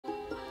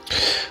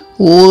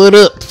What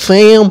up,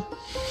 fam?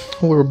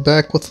 We're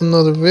back with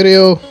another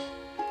video.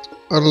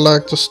 I'd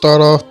like to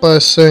start off by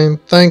saying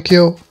thank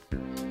you.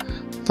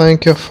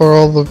 Thank you for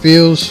all the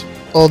views,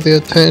 all the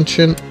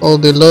attention, all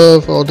the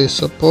love, all the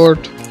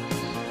support.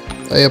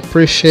 I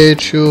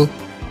appreciate you.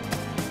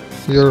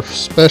 You're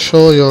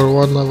special, you're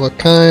one of a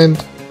kind.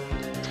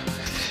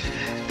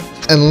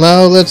 And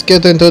now let's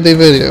get into the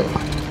video.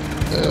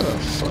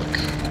 Fuck.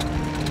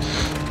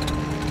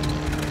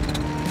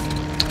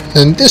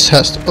 And this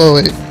has to... oh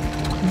wait.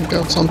 We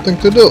got something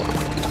to do.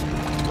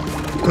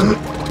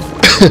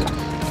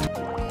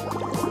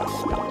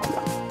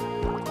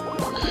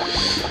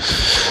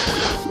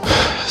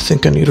 I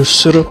think I need to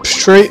sit up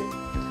straight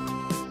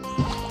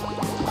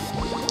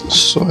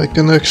so I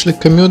can actually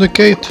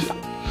communicate.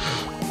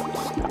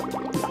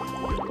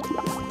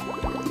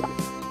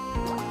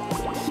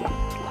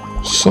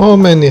 So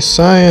many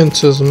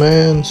sciences,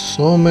 man.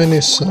 So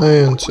many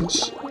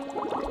sciences.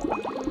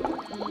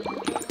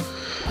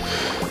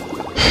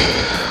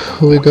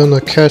 We're gonna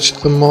catch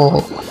them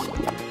all.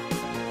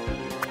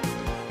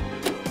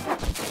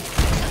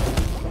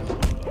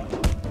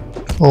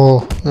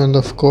 Oh, and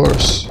of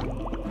course.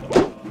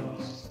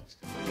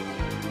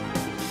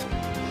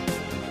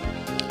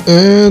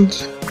 And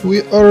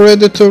we are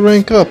ready to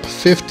rank up.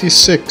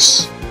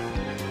 56.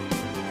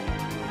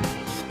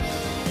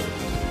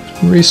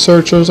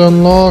 Researchers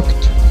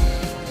unlocked.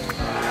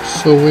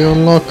 So we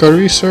unlock a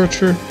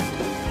researcher.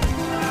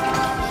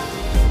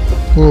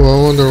 Oh,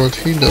 I wonder what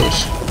he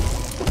does.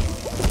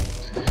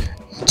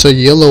 It's a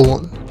yellow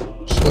one,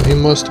 so he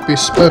must be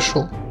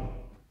special.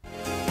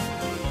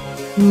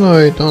 No,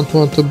 I don't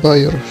want to buy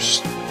your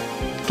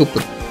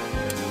stupid...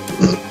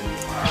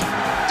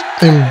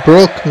 I'm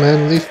broke,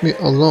 man, leave me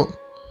alone.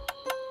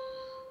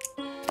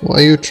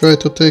 Why you try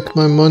to take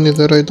my money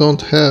that I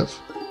don't have?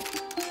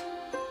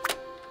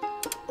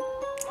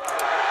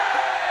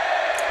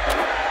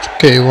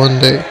 Okay, one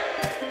day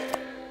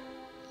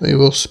I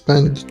will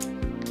spend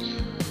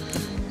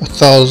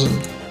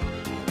 1,000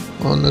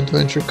 on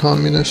Adventure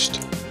Communist.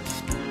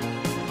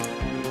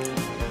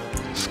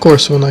 Of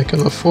course, when I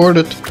can afford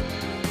it.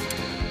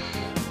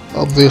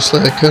 Obviously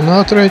I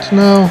cannot right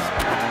now.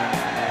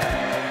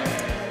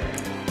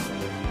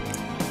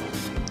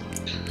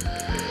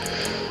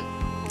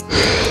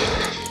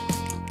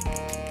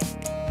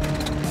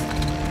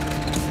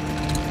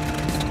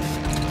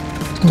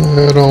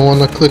 I don't want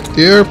to click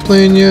the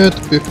airplane yet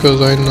because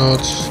I know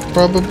it's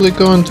probably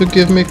going to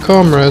give me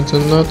comrades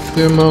and not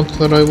the amount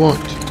that I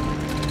want.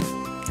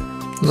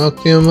 Not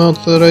the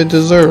amount that I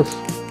deserve.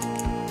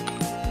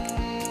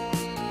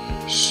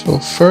 So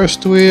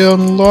first we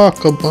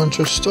unlock a bunch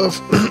of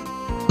stuff.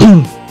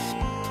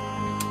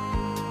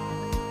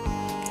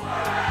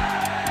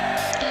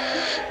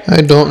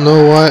 I don't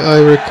know why I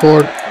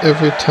record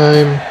every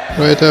time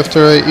right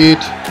after I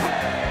eat.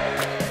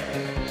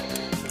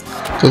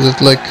 Because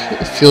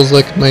it feels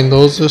like my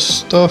nose is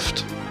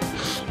stuffed.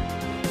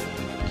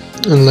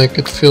 And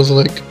it feels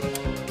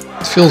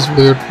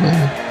weird,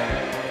 man.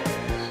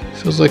 It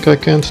feels like I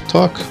can't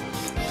talk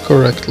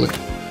correctly.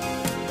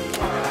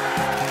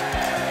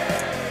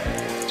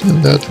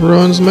 And that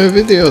ruins my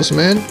videos,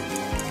 man.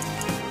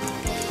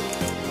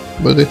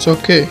 But it's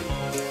okay.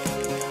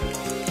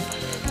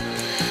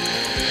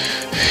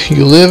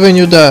 You live and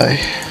you die.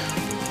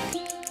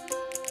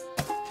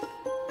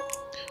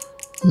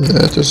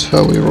 That is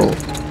how we roll.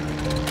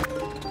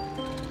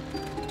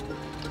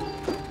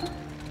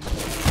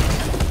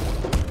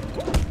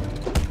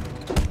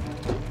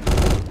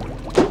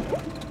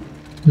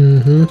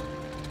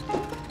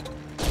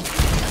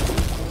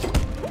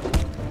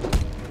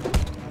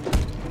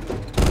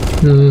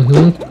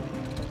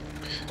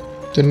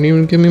 Didn't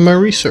even give me my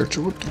research.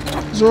 What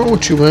is wrong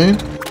with you, man?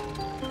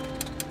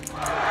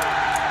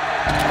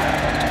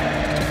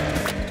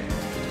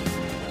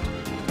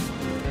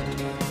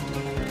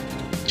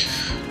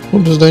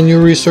 What does that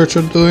new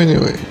researcher do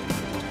anyway?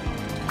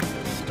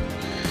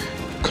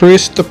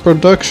 Increase the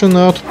production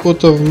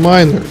output of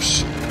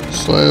miners.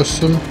 So I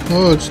assume...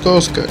 oh, it's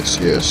those guys.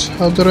 Yes.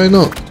 How did I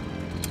know?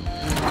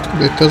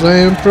 Because I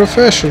am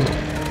professional.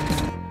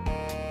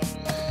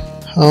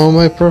 How am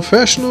I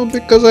professional?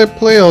 Because I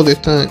play all the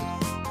time.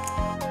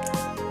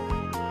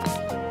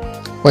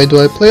 Why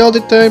do I play all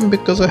the time?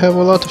 Because I have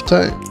a lot of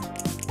time.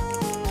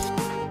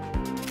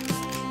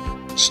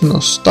 So now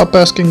stop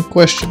asking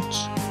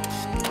questions.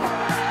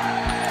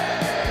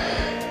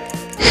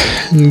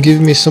 And give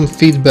me some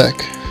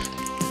feedback.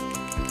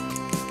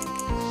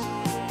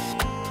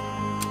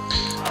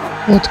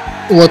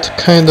 What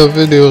kind of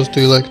videos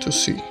do you like to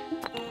see?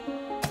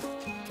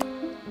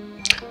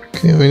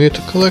 Okay, we need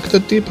to collect the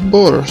deep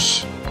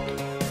borders.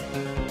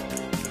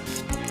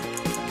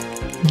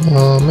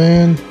 Oh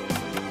man.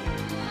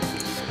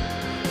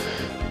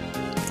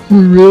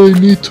 We really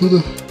need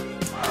to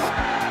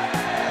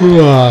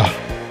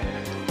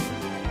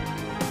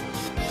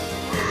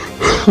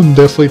I'm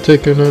definitely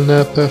taking a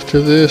nap after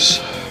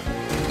this.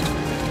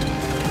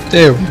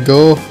 There we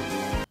go.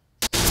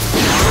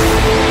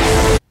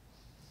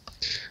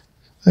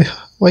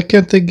 Why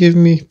can't they give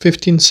me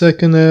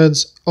 15-second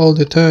ads all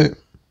the time.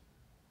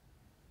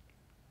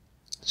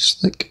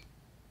 It's like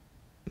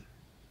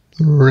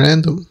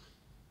random.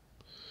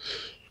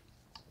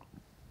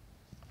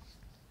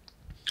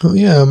 Oh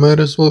yeah, I might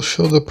as well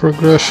show the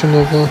progression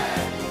of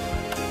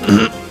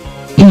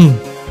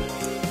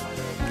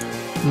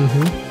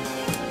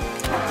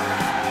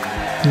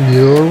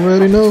You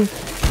already know.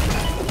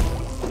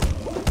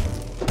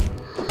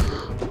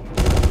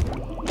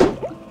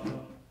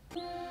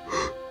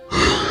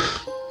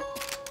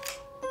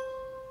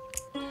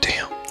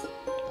 Damn,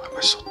 why am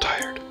I so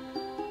tired?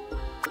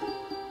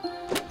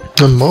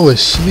 I'm always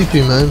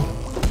sleepy, man. I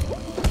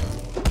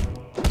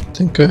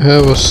think I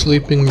have a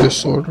sleeping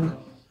disorder.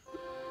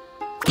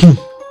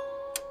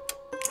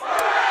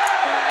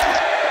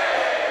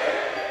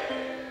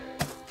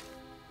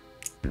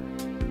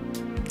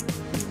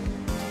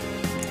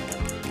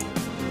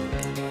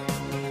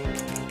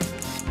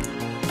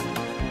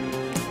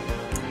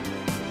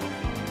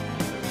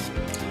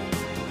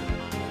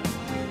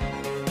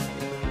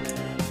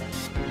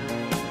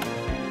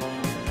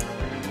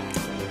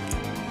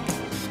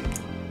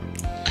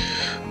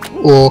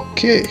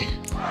 Okay.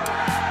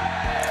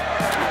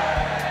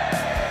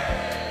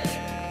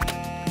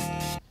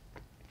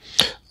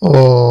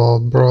 Oh,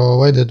 bro,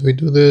 why did we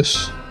do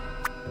this?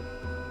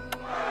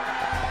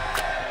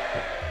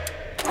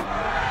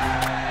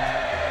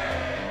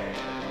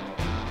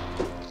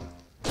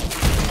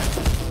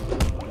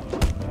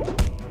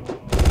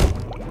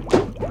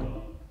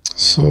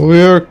 So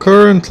we are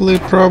currently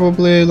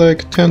probably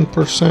like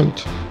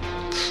 10%.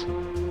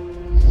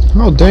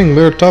 Oh dang,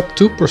 we're top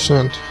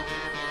 2%.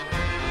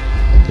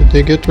 Did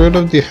they get rid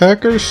of the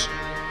hackers?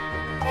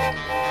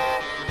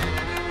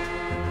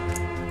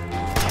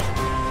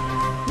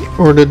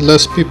 Or did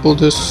less people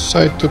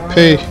decide to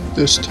pay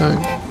this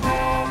time?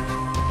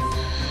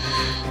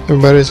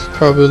 Everybody's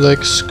probably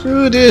like,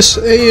 screw this,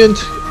 I ain't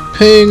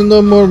paying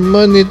no more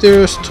money,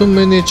 there's too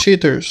many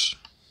cheaters.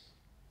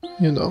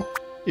 You know,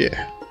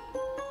 yeah.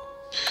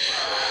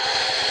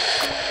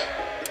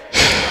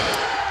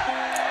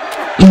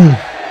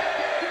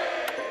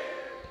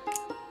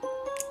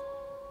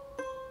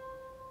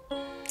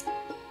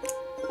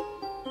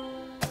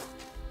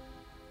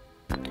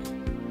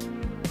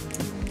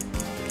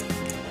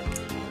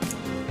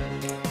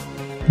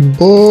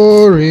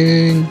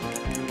 Boring.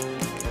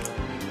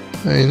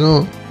 I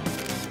know.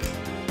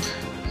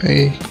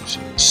 I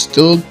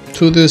still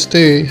to this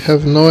day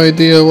have no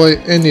idea why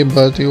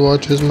anybody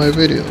watches my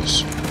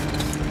videos.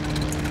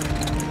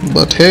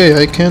 But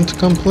hey, I can't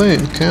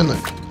complain, can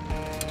I?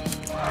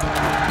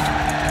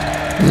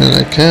 I mean,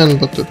 I can,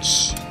 but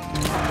it's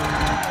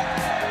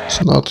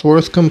not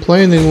worth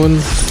complaining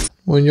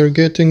when you're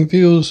getting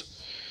views.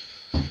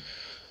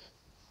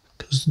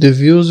 Because the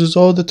views is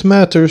all that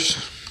matters.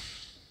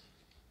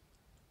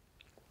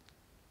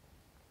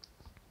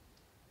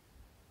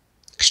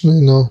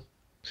 Actually, no.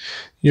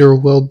 Your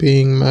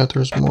well-being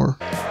matters more.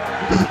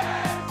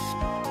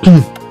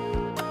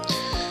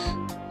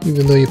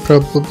 Even though you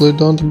probably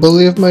don't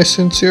believe my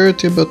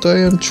sincerity, but I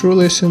am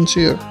truly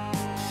sincere.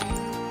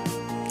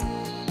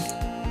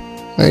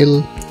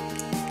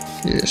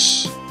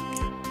 Yes.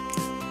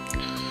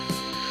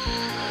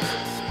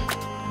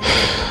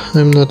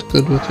 I'm not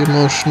good with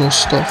emotional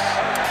stuff.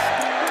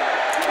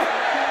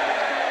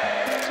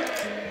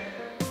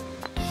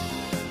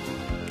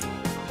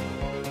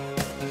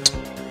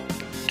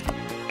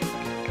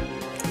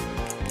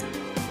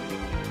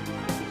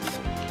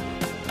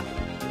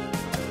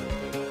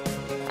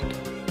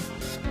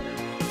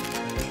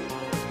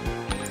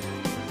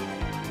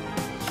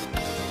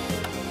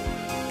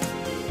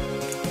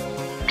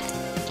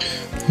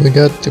 We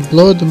got the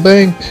blood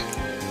bank.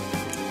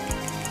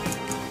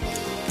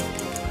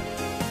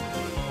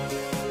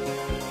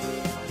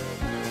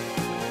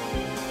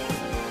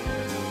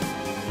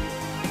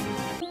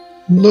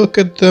 Look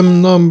at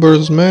them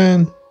numbers,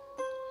 man.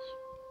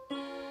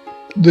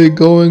 They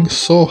going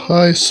so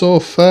high so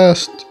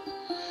fast.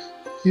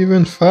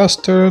 Even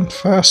faster and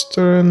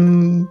faster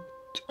and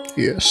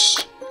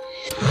yes.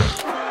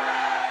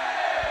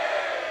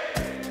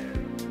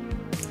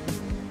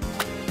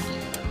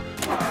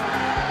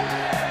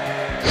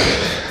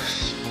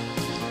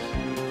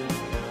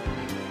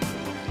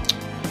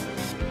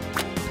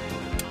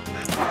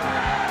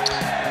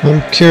 I'm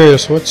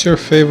curious, what's your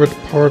favorite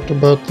part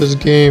about this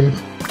game?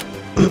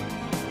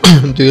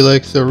 Do you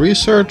like the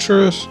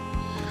researchers?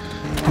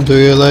 Do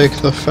you like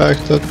the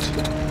fact that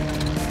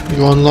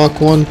you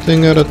unlock one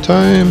thing at a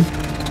time?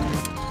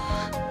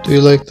 Do you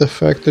like the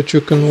fact that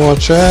you can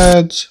watch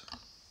ads?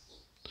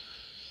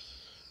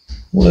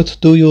 What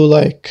do you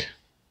like?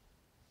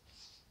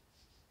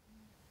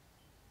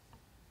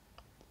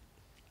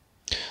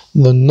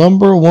 The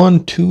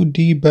 #1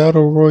 2D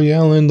Battle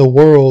Royale in the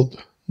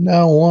world.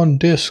 Now on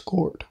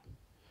Discord.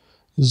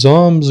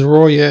 Zombs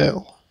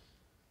Royale.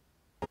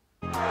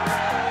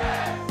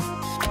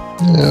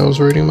 Yeah, I was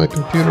reading my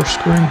computer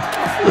screen.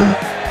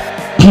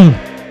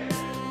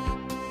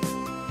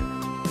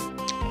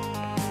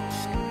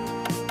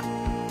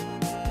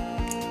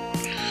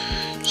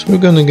 So we're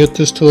gonna get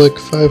this to like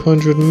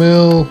 500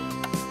 mil.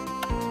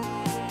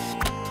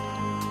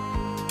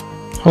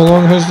 How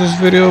long has this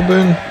video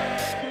been?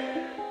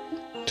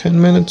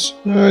 10 minutes?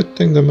 I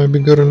think that might be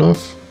good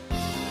enough.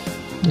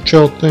 What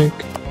y'all think?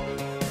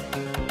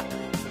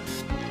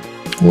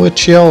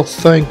 What y'all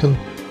thinking?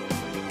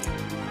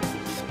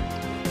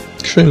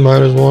 Actually,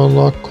 might as well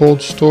unlock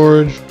cold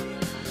storage.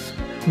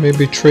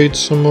 Maybe trade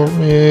some more.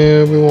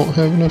 Yeah, we won't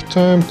have enough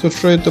time to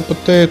trade the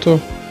potato.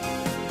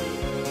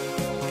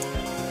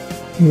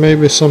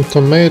 Maybe some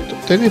tomato.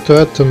 They need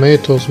to add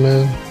tomatoes,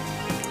 man.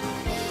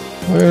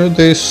 Why are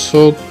they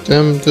so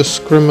damn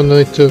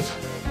discriminative?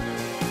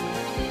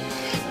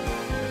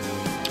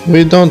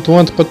 We don't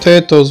want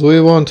potatoes, we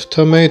want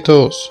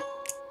tomatoes.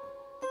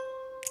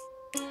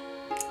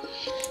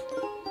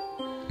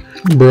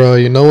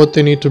 Bruh, you know what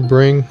they need to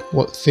bring?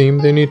 What theme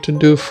they need to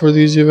do for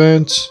these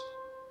events?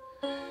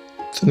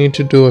 They need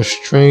to do a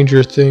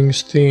Stranger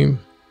Things theme.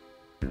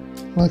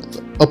 Like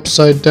the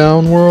upside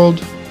down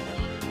world?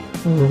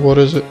 Or what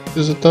is it?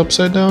 Is it the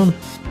upside down?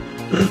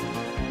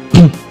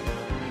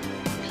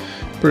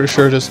 Pretty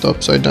sure it's the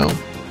upside down.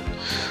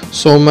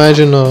 So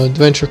imagine an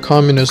adventure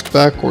communist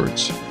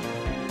backwards.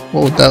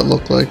 What would that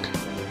look like?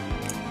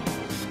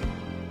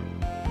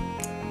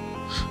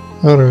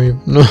 I don't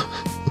even know.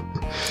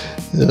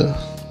 Yeah.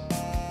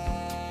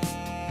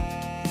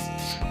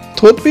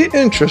 It would be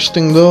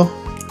interesting though.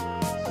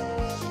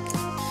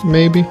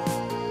 Maybe.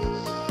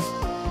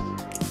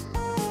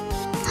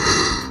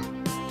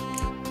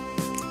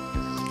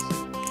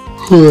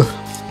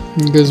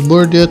 You guys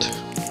bored yet?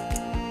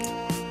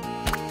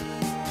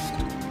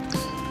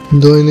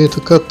 Do I need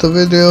to cut the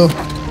video?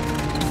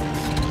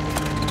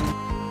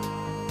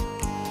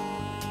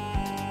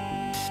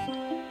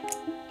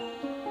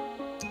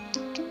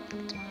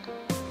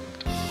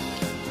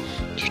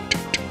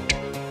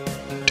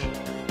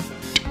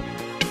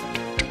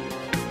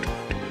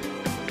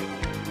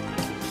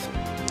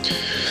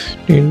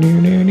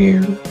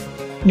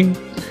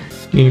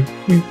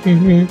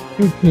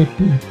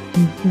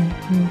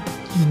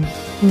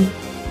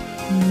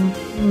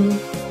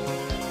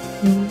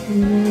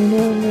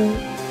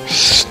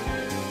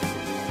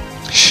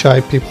 Shy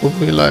people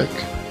be like,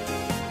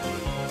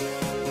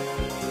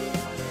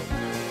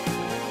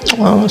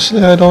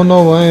 honestly, I don't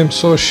know why I'm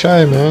so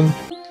shy, man.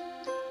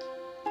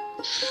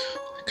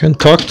 I can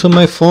talk to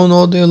my phone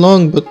all day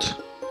long, but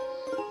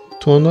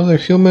to another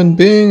human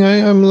being, I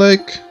am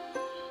like,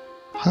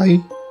 hi,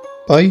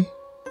 bye.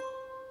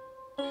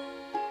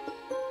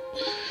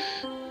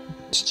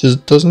 It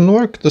just doesn't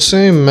work the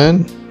same,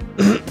 man.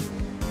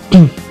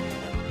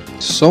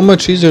 So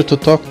much easier to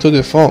talk to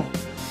the phone.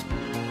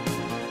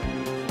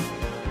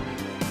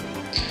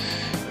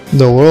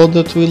 The world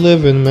that we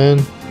live in,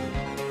 man.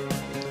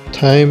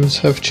 Times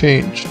have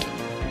changed.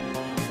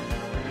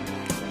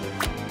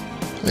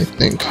 I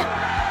think.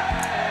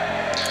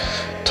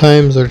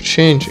 Times are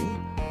changing.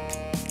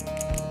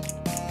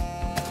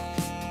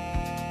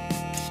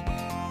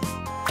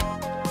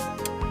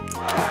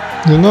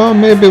 You know,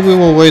 maybe we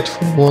will wait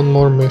for one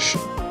more mission.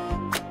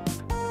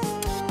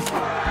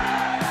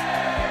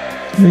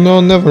 You know,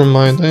 never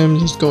mind. I am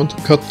just going to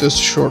cut this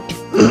short.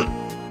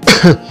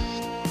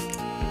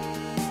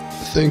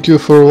 Thank you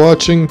for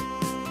watching.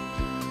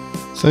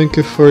 Thank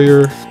you for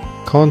your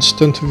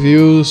constant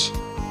views.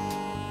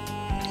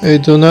 I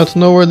do not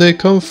know where they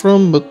come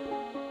from, but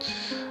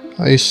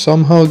I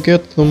somehow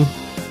get them.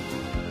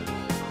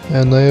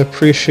 And I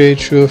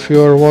appreciate you if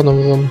you are one of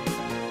them.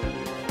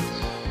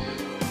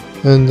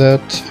 And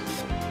that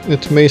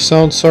it may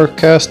sound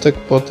sarcastic,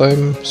 but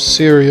I'm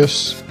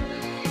serious.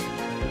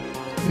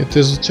 It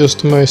is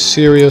just my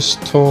serious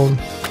tone.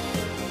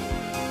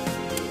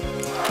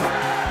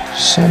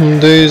 Some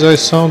days I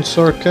sound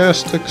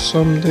sarcastic,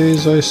 some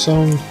days I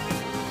sound...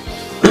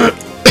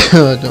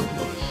 I don't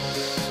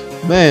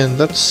know. Man,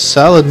 that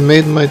salad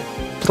made my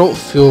throat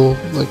feel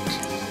like...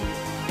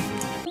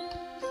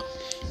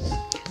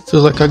 I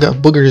feel like I got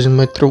boogers in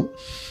my throat.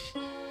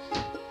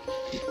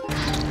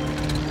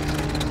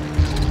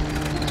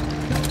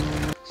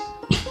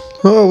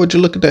 Oh, would you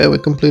look at that, we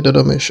completed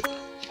a mission.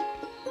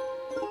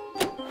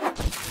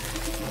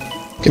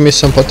 Give me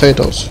some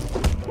potatoes.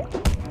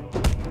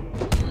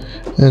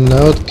 And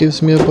now it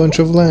gives me a bunch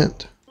of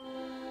land.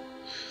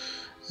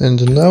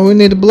 And now we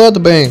need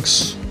blood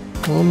banks.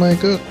 Oh my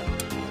god.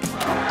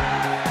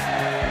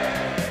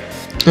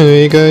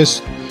 Anyway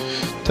guys,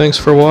 thanks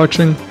for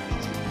watching.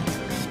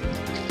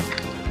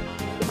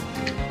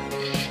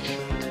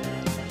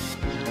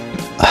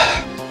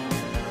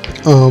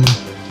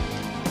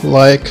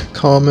 Like,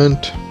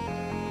 comment,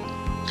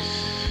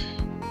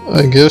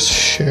 I guess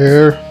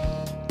share,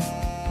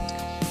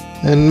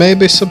 and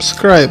maybe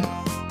subscribe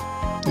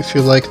if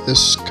you like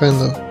this kind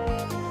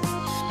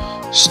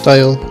of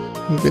style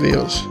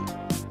videos.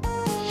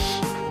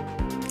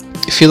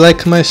 If you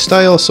like my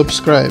style,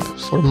 subscribe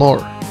for more.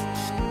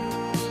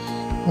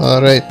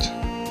 Alright,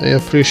 I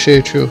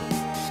appreciate you.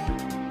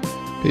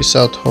 Peace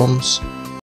out, homes.